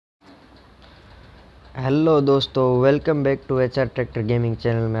Hello दोस्तों, welcome back to HR. Tractor gaming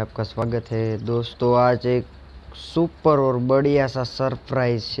channel में आपका स्वागत है। दोस्तों आज एक सुपर और बढ़िया सा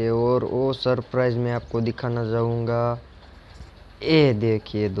सरप्राइज है और वो सरप्राइज मैं आपको दिखाना चाहूँगा। ये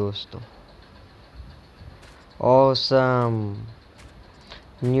देखिए दोस्तों, ऑसम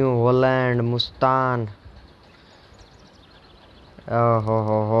न्यू हॉलैंड मुस्तान।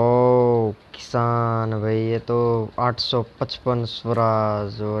 हो किसान भाई, ये तो 855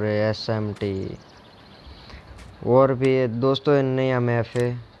 स्वराज और एस.m.t और भी है दोस्तों। ये नया मैप है,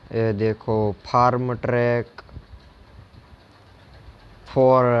 ये देखो farm track,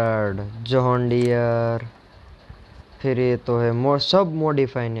 forward, John Deere. फिर ये तो है सब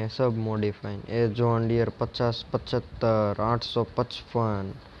मॉडिफाइन है, सब मॉडिफाइन। ये जॉन डियर 5075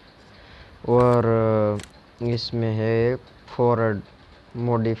 855 और इसमें है फॉरवर्ड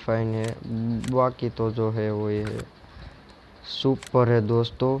मॉडिफाइन है। बाकी तो जो है वो ये है सुपर है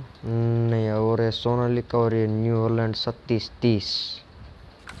दोस्तों, नया। और ये सोनालिका और ये न्यू हॉलैंड 3730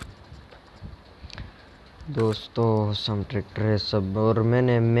 दोस्तों। सम ट्रैक्टर है सब। और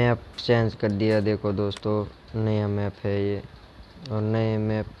मैंने मैप चेंज कर दिया, देखो दोस्तों नया मैप है ये। और नए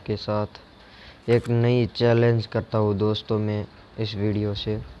मैप के साथ एक नई चैलेंज करता हूँ दोस्तों मैं इस वीडियो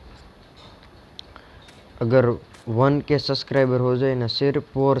से। अगर 1K सब्सक्राइबर हो जाए ना,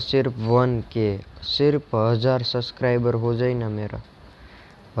 सिर्फ और सिर्फ 1K, सिर्फ 1000 सब्सक्राइबर हो जाए ना मेरा,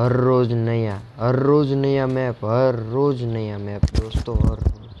 हर रोज़ नया मैप, हर रोज़ नया मैप दोस्तों, हर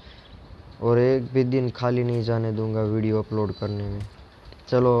रोज़। और एक भी दिन खाली नहीं जाने दूंगा वीडियो अपलोड करने में।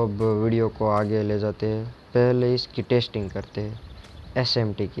 चलो अब वीडियो को आगे ले जाते हैं। पहले इसकी टेस्टिंग करते हैं,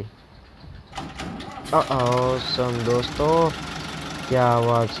 एस.m.t की। ऑसम दोस्तों, क्या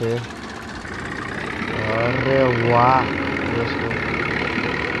आवाज़ है, अरे वाह दोस्तों,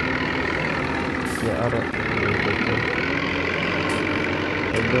 क्या अरे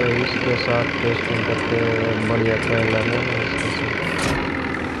अब इसके साथ टेस्टिंग करते हैं। बढ़िया ट्रेलर है ना इसके साथ।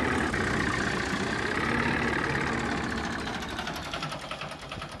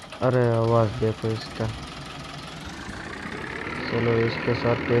 अरे आवाज़ देखो इसका। चलो इसके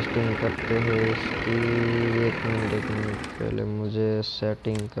साथ टेस्टिंग करते हैं इसकी। एक मिनट पहले मुझे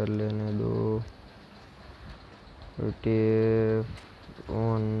सेटिंग कर लेने दो।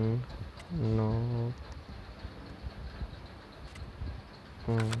 ऑन नो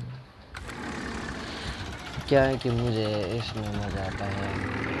क्या है कि मुझे इसमें मज़ा आता है।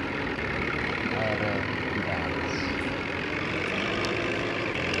 और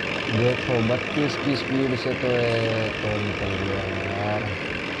देखो 32 की स्पीड से तो निकल गया यार।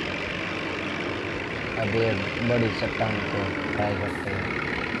 अब ये बड़ी चट्टान को ट्राई करते हैं,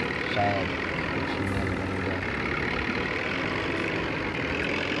 शायद कुछ मिल बन गया।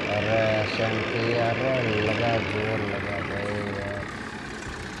 अरे एस.m.t यार, लगा जोर लगा भाई यार,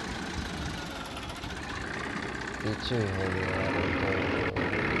 पीछे हो गया यार, तो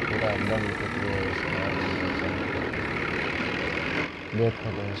पूरा दम टूट गया इसका। देखो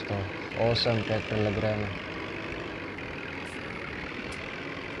दोस्तों, ऑसम ट्रैक्टर लग रहा है ना।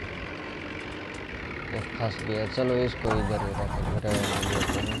 ये फंस गया, चलो इसको इधर ही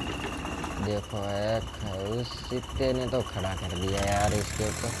रखते हैं। देखो उस सिक्के ने तो खड़ा कर दिया यार इसके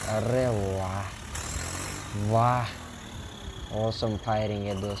ऊपर। अरे वाह वाह, ऑसम फायरिंग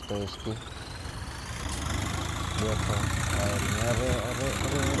है दोस्तों इसकी। देखो फायरिंग, अरे अरे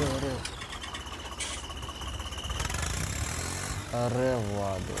अरे अरे अरे अरे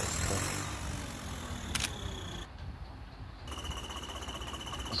वाह दोस्तों,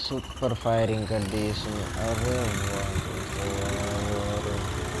 सुपर फायरिंग कर दी इसने। अरे वाह दोस्तों,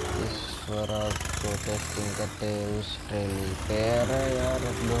 इस स्वराज को टेस्टिंग करते हैं उस ट्रेली पे। अरे यार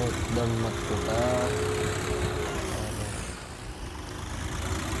बहुत दम मत टूटा।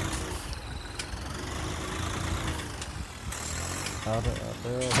 अरे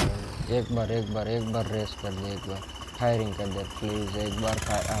अरे एक बार रेस कर दे, एक बार फायरिंग कर दे प्लीज़, एक बार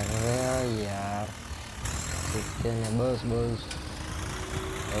फायर। अरे यार सिक्के ने बस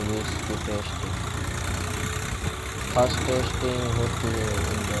अभी इसकी टेस्टिंग, फर्स्ट टेस्टिंग होती है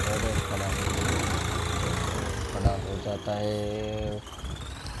इधर। अरे खड़ा हो जाता है,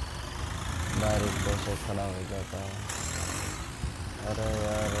 बारीकों से खड़ा हो जाता है। अरे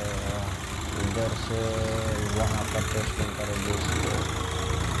यार इधर से वहाँ पर टेस्टिंग करेंगे इसको।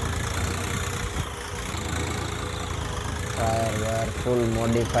 टायर यार फुल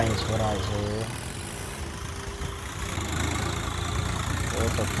मॉडिफाइड स्वराज है, वो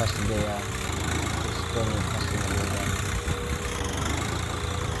तो फंस गया, इसको नहीं फंसने देगा।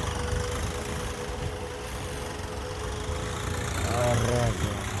 अरे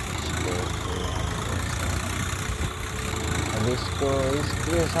अभी इसको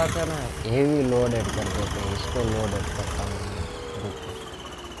इसके साथ है ना हेवी लोडेड कर देते हैं, इसको लोडेड करता हूँ मैं। रुको,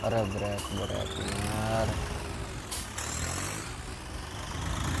 अरे ब्रेक ब्रेक यार,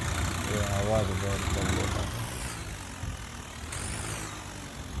 ये आवाज़ बहुत कर देता है।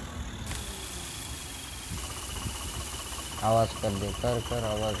 आवाज़ कर दे, कर कर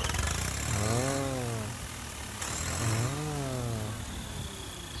आवाज़। हाँ हाँ,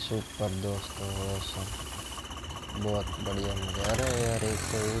 सुपर दोस्तों, ऑसम, बहुत बढ़िया मजा। अरे यार एक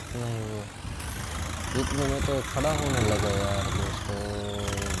तो इतना ही वो, इतने में तो खड़ा होने लगा यार दोस्तों,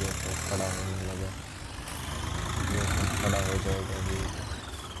 देखो खड़ा होने लगा, देखो खड़ा हो जाएगा अभी।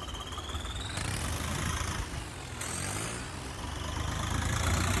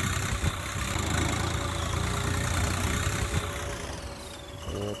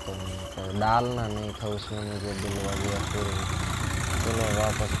 ये तो नहीं था, डालना नहीं था उसमें, मुझे दिलवा दिया फिर। चलो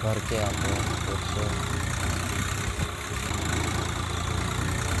वापस भर के आते हैं फिर से।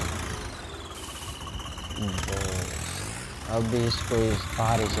 अब इसको इस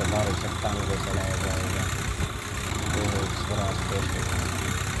भारी से भारी चट्टान पे चढ़ाया जाएगा। ये स्वराज टेस्ट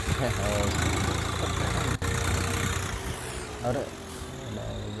अरे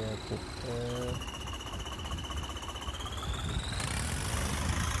चित्र,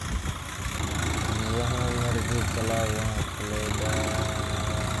 जहाँ मर्जी चला वहाँ चलेगा।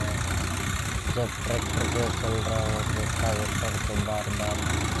 जब ट्रैक्टर पे चल रहा हो तो ट्रैक्टर को बार बार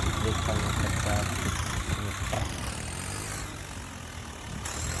दिखा नहीं सकता।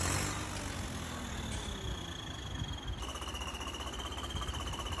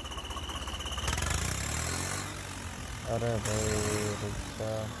 अरे भाई रुक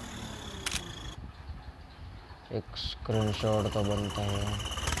जा, एक स्क्रीनशॉट तो बनता है।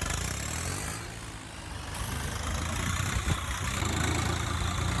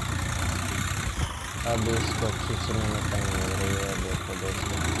 अब इसको खींचने में टाइम लग रही है, देखो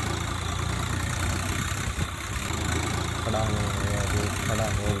दोस्तों। खड़ा नहीं हुआ, अभी खड़ा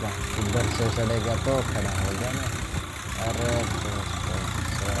होगा, इधर से चढ़ेगा तो खड़ा होगा ना। अरे दोस्तों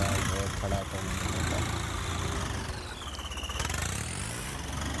स्वराज है, खड़ा तो नहीं होगा।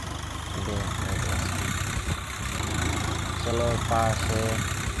 देखो चलो पास है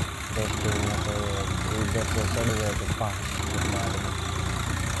टेस्टिंग में, तो इधर से चढ़ जाए तो पास फिर बाद में।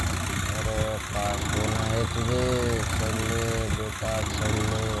 अरे पास होना है तुझे, चढ़ ले बेटा चढ़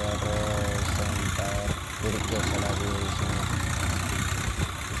ले। अरे टायर फिर क्या चढ़ा दिया इसने।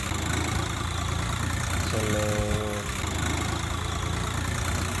 चलो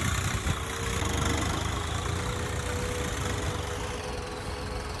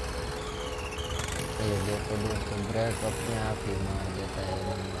ये देखो दोस्तों, ब्रेक अपने आप ही मार देता है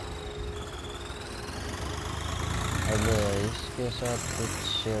बंदा। अब इसके साथ कुछ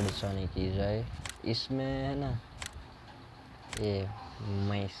छेड़छाड़ी की जाए, इसमें है ना ये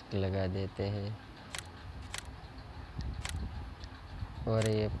मास्क लगा देते हैं, और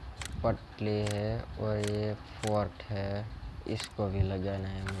ये पटली है और ये फोर्ट है, इसको भी लगाना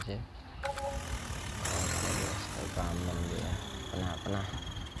है मुझे। और इसका काम बन गया अपना अपना।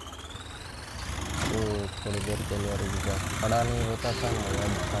 तो थोड़ी देर के लिए रुक जा, खड़ा नहीं होता था ना,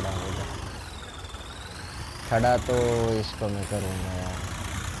 अब खड़ा होगा। खड़ा तो इसको मैं करूँगा यार,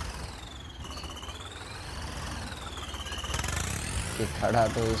 कि खड़ा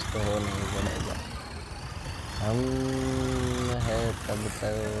तो इसको हो नहीं पड़ेगा। हम है तब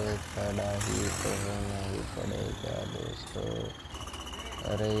तक खड़ा ही तो होना ही पड़ेगा दोस्तों।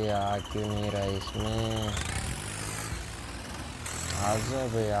 अरे ये आ क्यों नहीं रहा इसमें, आजा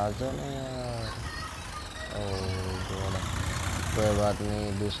भाई आजा ना यार। ओ जोड़ा, कोई बात नहीं,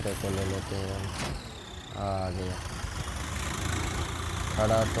 दूसरे को ले लेते हैं हम। आ गया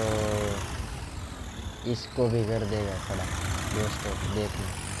खड़ा, तो इसको भी कर देगा खड़ा दोस्तों। देखना,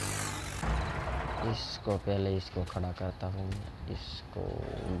 इसको पहले इसको खड़ा करता हूँ मैं, इसको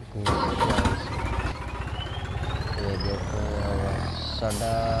ये देखो आवाज़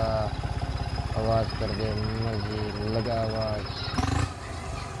सड़ा, आवाज़ कर दे मर्जी लगा, आवाज़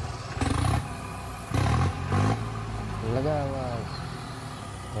लगा, आवाज़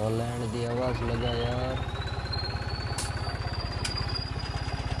हॉलैंड दी आवाज़ लगा यार,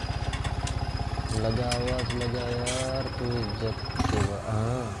 लगा आवाज़ लगा यार, तू इज्जत के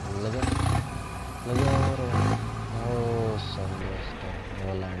हाँ लगा लगा। और सब दोस्तों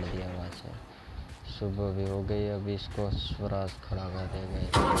हॉलैंड दी आवाज़ है। सुबह भी हो गई, अब इसको स्वराज खड़ा कर देगा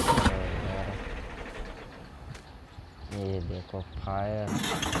यार। ये देखो फायर,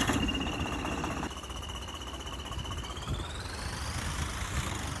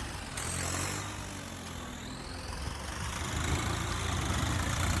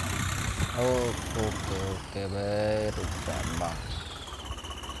 ओके ओके भाई, रुक जा बस।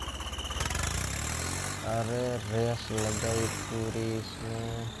 अरे रेस लगाई पूरी इसमें।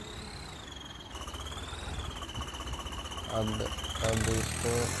 अब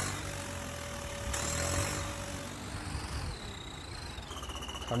इसको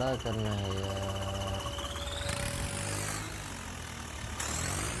खड़ा करना है यार।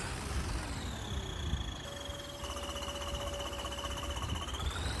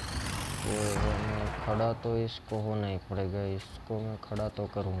 खड़ा तो इसको होना ही पड़ेगा, इसको मैं खड़ा तो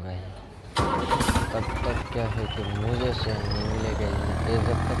करूँगा ही। तब तक क्या है कि मुझे से नहीं मिलेगा ये,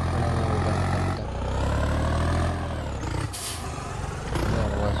 जब तक खड़ा नहीं होगा तब तक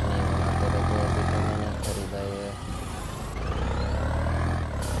आवाज़ नहीं बना तेरे को। अभी तो मैंने खरीदा ये।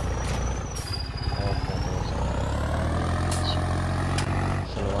 ओके दोस्तों,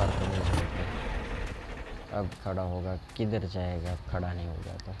 सलवार कमीज पे अब खड़ा होगा। किधर जाएगा? खड़ा नहीं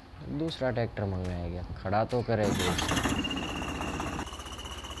होगा तो दूसरा ट्रैक्टर मंगाएगा, खड़ा तो करेगी इसे।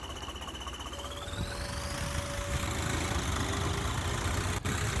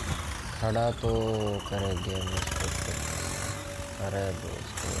 खड़ा तो करेंगे हम इसको। अरे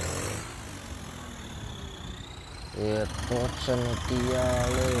दोस्तों, ये टोचन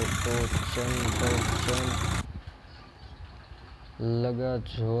लगा,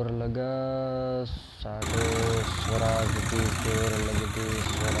 जोर लगा। साढ़े स्वराज की जोर लगती,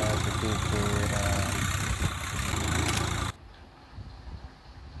 स्वराज की जोरा।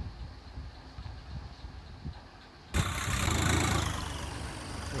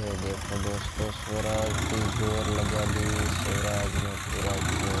 ये देखो दोस्तों, स्वराज की जोर लगा दी, स्वराज ने पूरा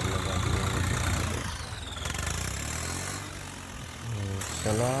जोर लगा दिया।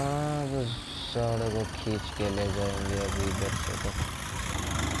 चलो अब साढ़े को खींच के ले जाएंगे अभी इधर से तो।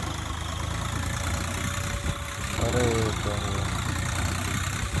 अरे क्या हुआ?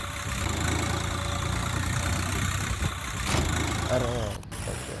 अरे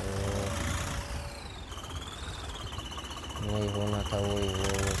नहीं होना था वही,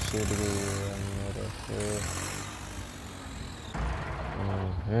 वो सीट गई है मेरे से।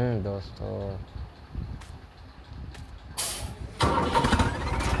 दोस्तों,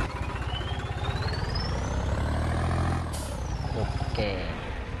 ओके,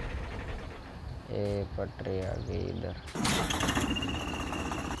 ये पटरी आ गई इधर।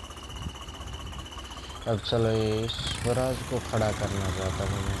 अब चलो, ये स्वराज को खड़ा करना चाहता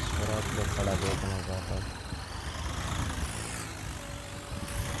हूँ मैं, स्वराज को खड़ा देखना चाहता हूँ।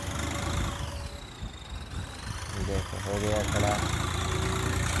 देखो हो गया खड़ा।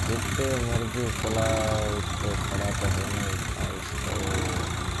 जितने मर्जी चलाओ, उससे खड़ा तो होना ही था इसको।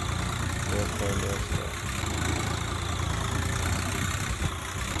 देखो दोस्तों,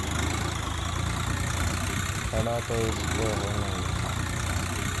 खड़ा तो इसको होना ही था।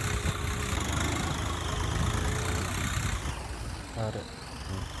 अरे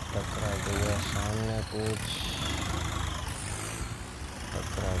टकरा गया सामने, कुछ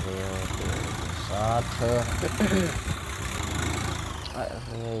टकरा गया पेड़ के साथ।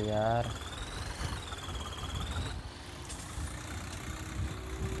 अरे यार,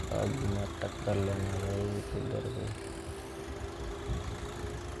 अब मैं टक्कर लेने गई किधर गई?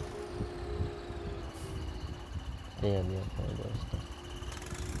 ये देखो दोस्तों,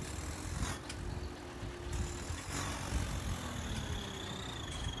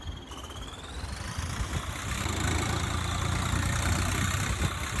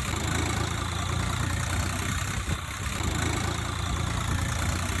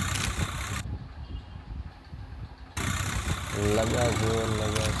 लगा जोर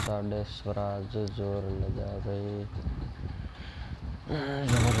लगा, साढ़े स्वराज जोर लगा भाई,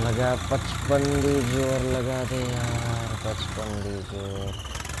 जोर लगा। 55 दी जोर लगा दे यार, 55 दी जोर।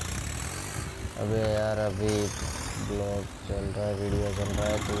 अबे यार, अभी ब्लॉग चल रहा है, वीडियो चल रहा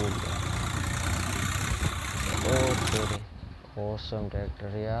है तो। ओ तेरे ऑसम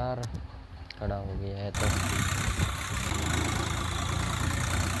ट्रैक्टर यार, खड़ा हो गया है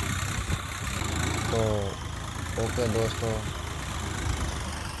तो ओके दोस्तों,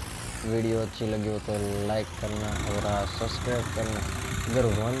 वीडियो अच्छी लगी हो तो लाइक करना और सब्सक्राइब करना। अगर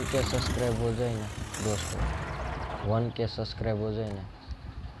 1K सब्सक्राइब हो जाए ना दोस्तों, 1K सब्सक्राइब हो जाए ना,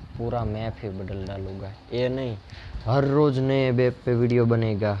 पूरा मैप ही बदल डालूंगा। ये नहीं, हर रोज़ नए मैप पे वीडियो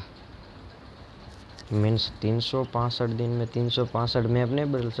बनेगा। मीन्स 365 दिन में 365 मैप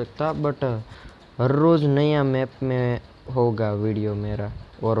नहीं बदल सकता, बट हर रोज़ नया मैप में होगा वीडियो मेरा।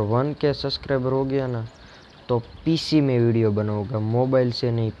 और 1K सब्सक्राइबर हो गया ना तो पीसी में वीडियो बनाऊंगा, मोबाइल से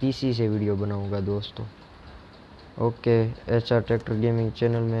नहीं, पीसी से वीडियो बनाऊंगा दोस्तों। Okay, h.r tractor gaming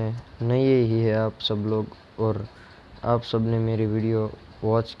channel में नए ही है आप सब लोग, और आप सब ने मेरी वीडियो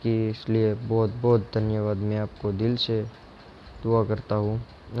वॉच की, इसलिए बहुत बहुत धन्यवाद। मैं आपको दिल से दुआ करता हूँ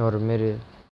और मेरे